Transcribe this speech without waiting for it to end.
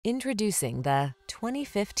Introducing the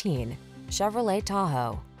 2015 Chevrolet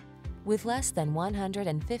Tahoe. With less than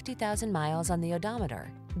 150,000 miles on the odometer,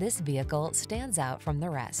 this vehicle stands out from the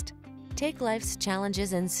rest. Take life's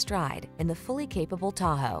challenges in stride in the fully capable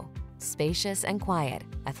Tahoe. Spacious and quiet,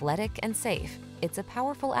 athletic and safe, it's a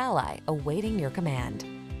powerful ally awaiting your command.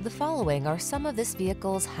 The following are some of this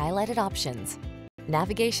vehicle's highlighted options: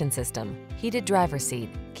 navigation system, heated driver's seat,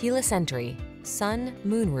 keyless entry, sun,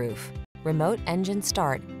 moonroof, remote engine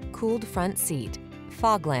start, cooled front seat,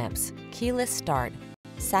 fog lamps, keyless start,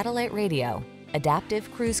 satellite radio,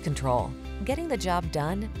 adaptive cruise control. Getting the job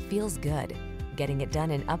done feels good. Getting it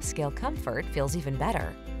done in upscale comfort feels even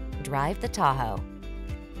better. Drive the Tahoe.